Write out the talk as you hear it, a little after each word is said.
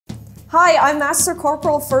Hi, I'm Master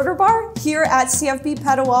Corporal Ferderbar here at CFB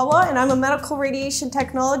Petawawa, and I'm a medical radiation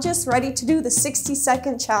technologist ready to do the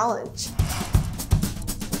 60-second challenge.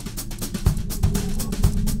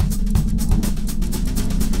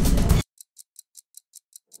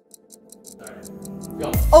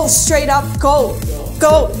 Go. Oh, straight up, go.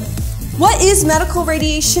 Go. What is medical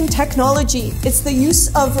radiation technology? It's the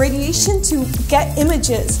use of radiation to get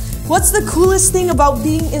images. What's the coolest thing about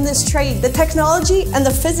being in this trade? The technology and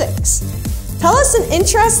the physics. Tell us an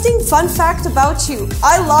interesting fun fact about you.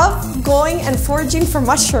 I love going and foraging for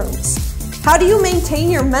mushrooms. How do you maintain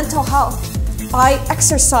your mental health? By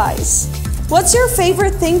exercise. What's your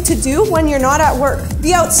favorite thing to do when you're not at work?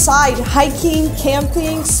 Be outside, hiking,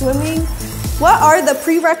 camping, swimming. What are the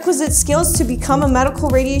prerequisite skills to become a medical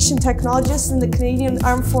radiation technologist in the Canadian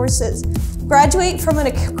Armed Forces? Graduate from an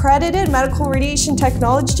accredited medical radiation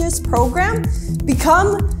technologist program,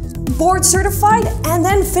 become board certified, and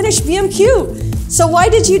then finish BMQ. So why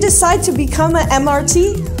did you decide to become an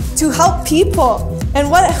MRT? To help people. And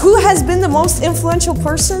who has been the most influential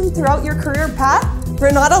person throughout your career path?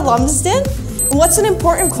 Renata Lumsden. And what's an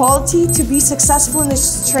important quality to be successful in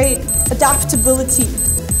this trade? Adaptability.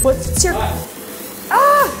 What's your...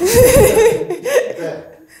 Ah!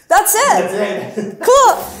 That's it.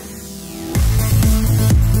 Cool.